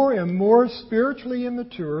and more and more spiritually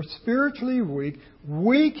immature, spiritually weak,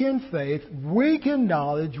 weak in faith, weak in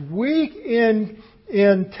knowledge, weak in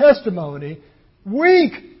testimony,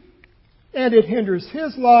 weak. And it hinders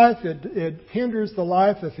his life, it hinders the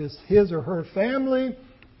life of his or her family,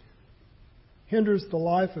 hinders the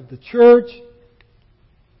life of the church,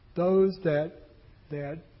 those that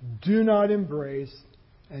do not embrace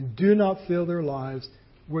and do not fill their lives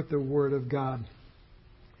with the Word of God.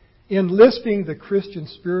 In listing the Christian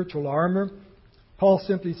spiritual armor, Paul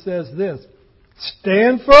simply says this,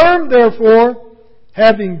 stand firm, therefore,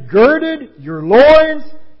 having girded your loins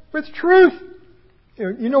with truth.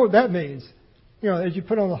 You know what that means. As you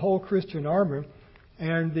put on the whole Christian armor,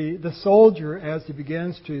 and the soldier, as he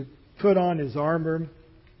begins to put on his armor,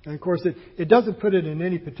 and of course it doesn't put it in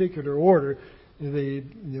any particular order, the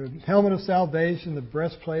helmet of salvation, the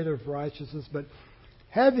breastplate of righteousness, but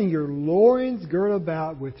having your loins girded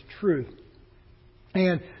about with truth.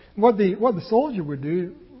 And what the soldier would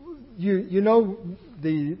do,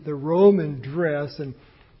 the Roman dress, and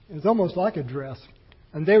it's almost like a dress.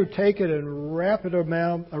 And they would take it and wrap it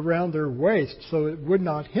around their waist so it would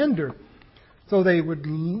not hinder. So they would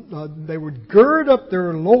gird up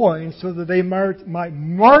their loins so that they might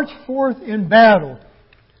march forth in battle.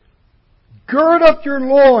 Gird up your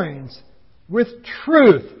loins with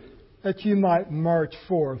truth that you might march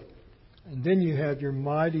forth. And then you have your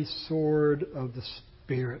mighty sword of the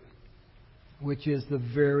Spirit, which is the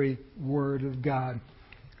very Word of God.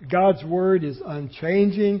 God's Word is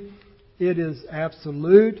unchanging. It is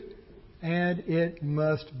absolute, and it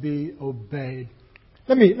must be obeyed.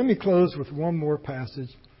 Let me close with one more passage.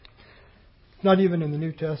 It's not even in the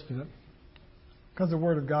New Testament, because the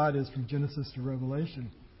Word of God is from Genesis to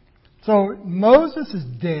Revelation. So Moses is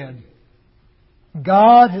dead.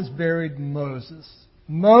 God has buried Moses.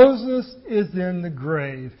 Moses is in the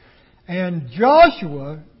grave. And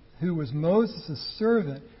Joshua, who was Moses'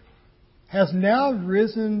 servant, has now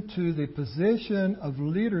risen to the position of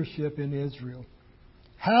leadership in Israel.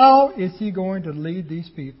 How is he going to lead these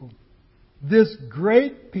people? This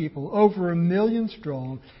great people, over 1 million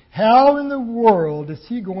strong, how in the world is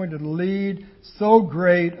he going to lead so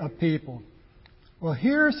great a people? Well,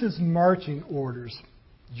 here's his marching orders.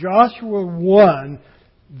 Joshua 1,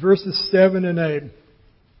 verses 7 and 8.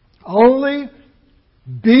 Only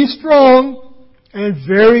be strong and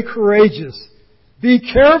very courageous. Be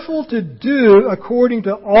careful to do according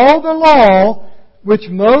to all the law which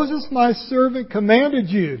Moses my servant commanded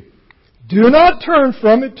you. Do not turn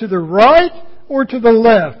from it to the right or to the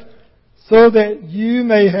left, so that you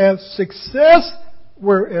may have success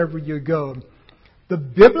wherever you go. The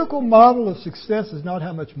biblical model of success is not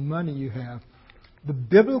how much money you have. The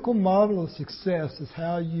biblical model of success is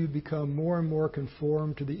how you become more and more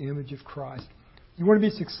conformed to the image of Christ. You want to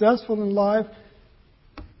be successful in life?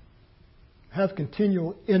 Have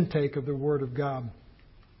continual intake of the Word of God.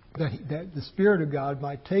 That the Spirit of God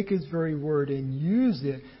might take His very Word and use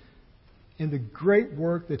it in the great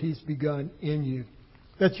work that He's begun in you.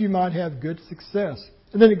 That you might have good success.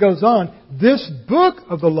 And then it goes on, this book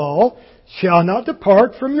of the law shall not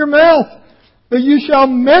depart from your mouth, but you shall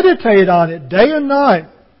meditate on it day and night,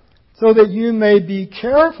 so that you may be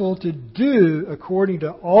careful to do according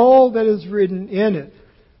to all that is written in it.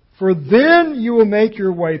 For then you will make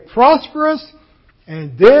your way prosperous,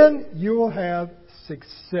 and then you will have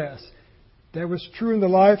success. That was true in the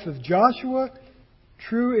life of Joshua,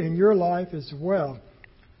 true in your life as well.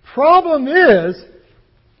 Problem is,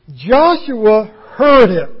 Joshua heard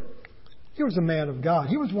it. He was a man of God.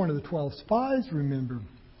 He was one of the 12 spies, remember.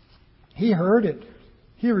 He heard it.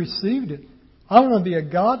 He received it. I want to be a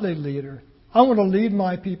godly leader. I want to lead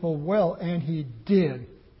my people well. And he did.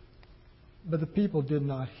 But the people did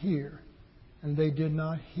not hear. And they did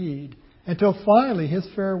not heed. Until finally his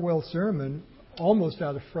farewell sermon, almost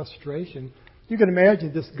out of frustration. You can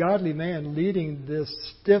imagine this godly man leading this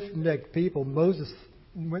stiff-necked people. Moses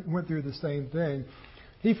went through the same thing.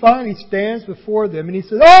 He finally stands before them and he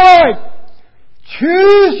says, all right,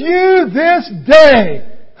 choose you this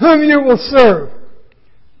day whom you will serve.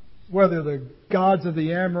 Whether the gods of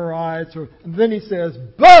the Amorites or... And then he says,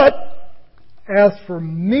 but as for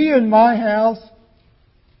me and my house,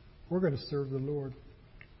 we're going to serve the Lord.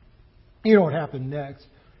 You know what happened next?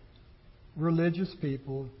 Religious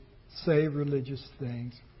people say religious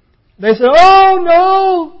things. They say, oh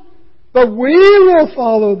no, but we will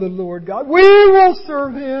follow the Lord God. We will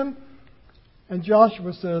serve Him. And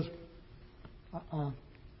Joshua says,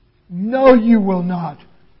 no, you will not.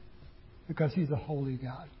 Because He's a holy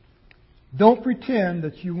God. Don't pretend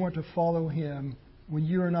that you want to follow Him when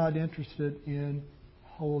you are not interested in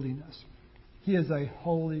holiness. He is a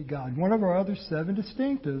holy God. One of our other 7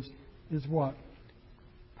 distinctives is what?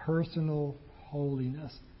 Personal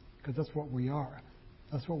holiness. Because that's what we are.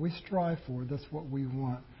 That's what we strive for. That's what we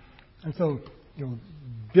want. And so,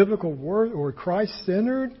 biblical word or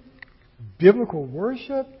Christ-centered, biblical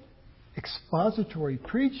worship, expository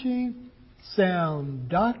preaching, sound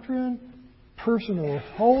doctrine, personal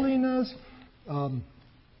holiness,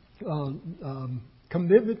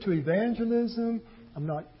 commitment to evangelism.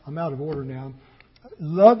 I'm out of order now.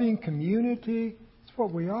 Loving community. It's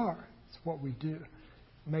what we are. It's what we do.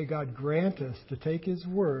 May God grant us to take His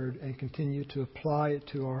Word and continue to apply it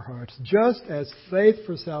to our hearts. Just as faith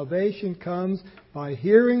for salvation comes by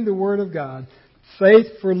hearing the Word of God, faith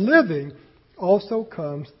for living also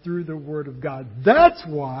comes through the Word of God. That's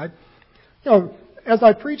why, as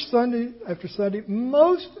I preach Sunday after Sunday,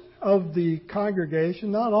 most of the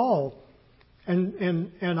congregation, not all,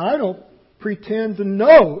 and I don't pretend to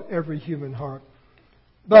know every human heart,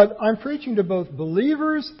 but I'm preaching to both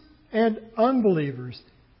believers and unbelievers.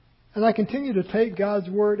 And I continue to take God's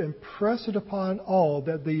Word and press it upon all,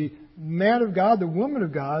 that the man of God, the woman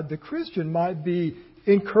of God, the Christian might be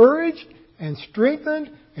encouraged and strengthened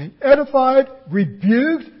and edified,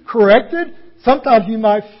 rebuked, corrected. Sometimes you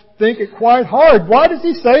might think it quite hard. Why does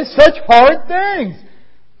he say such hard things?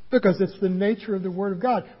 Because it's the nature of the Word of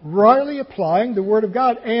God. Rightly applying the Word of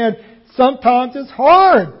God. And sometimes it's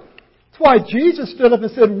hard. That's why Jesus stood up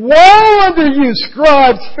and said, woe unto you,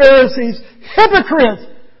 scribes, Pharisees, hypocrites!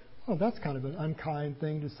 Well, that's kind of an unkind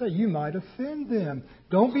thing to say. You might offend them.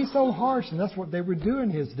 Don't be so harsh. And that's what they would do in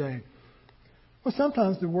His day. Well,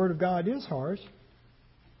 sometimes the Word of God is harsh,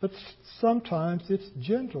 but sometimes it's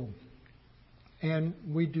gentle. And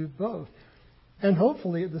we do both. And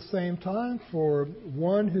hopefully at the same time, for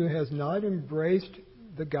one who has not embraced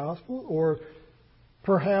the gospel, or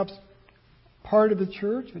perhaps part of the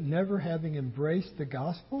church but never having embraced the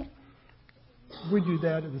gospel, we do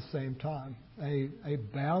that at the same time. A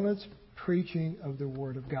balanced preaching of the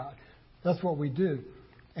Word of God. That's what we do.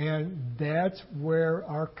 And that's where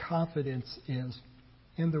our confidence is,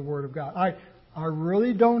 in the Word of God. I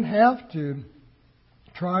really don't have to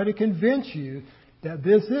try to convince you that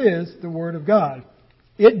this is the Word of God.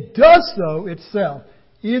 It does so itself.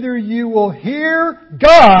 Either you will hear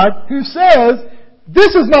God who says,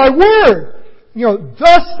 this is my Word.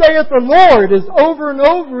 Thus saith the Lord is over and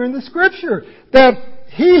over in the Scripture. That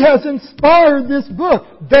He has inspired this book.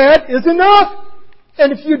 That is enough.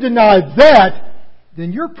 And if you deny that,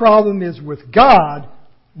 then your problem is with God,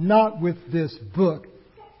 not with this book.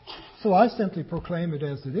 So I simply proclaim it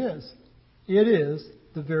as it is. It is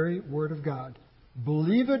the very Word of God.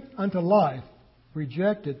 Believe it unto life.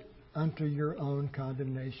 Reject it unto your own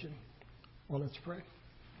condemnation. Well, let's pray.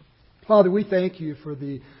 Father, we thank you for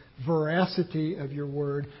the veracity of your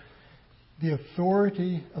Word, the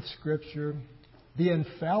authority of Scripture, the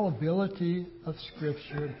infallibility of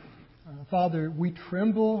Scripture. Father, we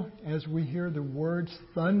tremble as we hear the words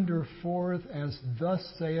thunder forth as thus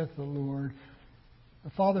saith the Lord.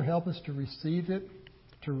 Father, help us to receive it,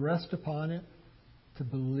 to rest upon it, to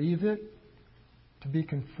believe it, to be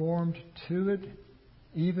conformed to it,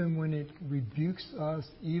 even when it rebukes us,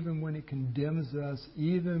 even when it condemns us,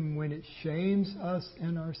 even when it shames us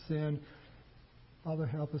in our sin. Father,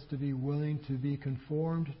 help us to be willing to be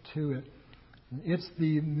conformed to it. It's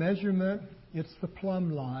the measurement, it's the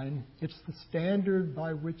plumb line, it's the standard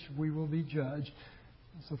by which we will be judged.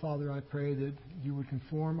 So, Father, I pray that you would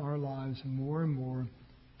conform our lives more and more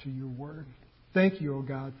to your word. Thank you, O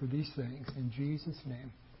God, for these things. In Jesus'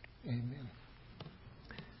 name, amen.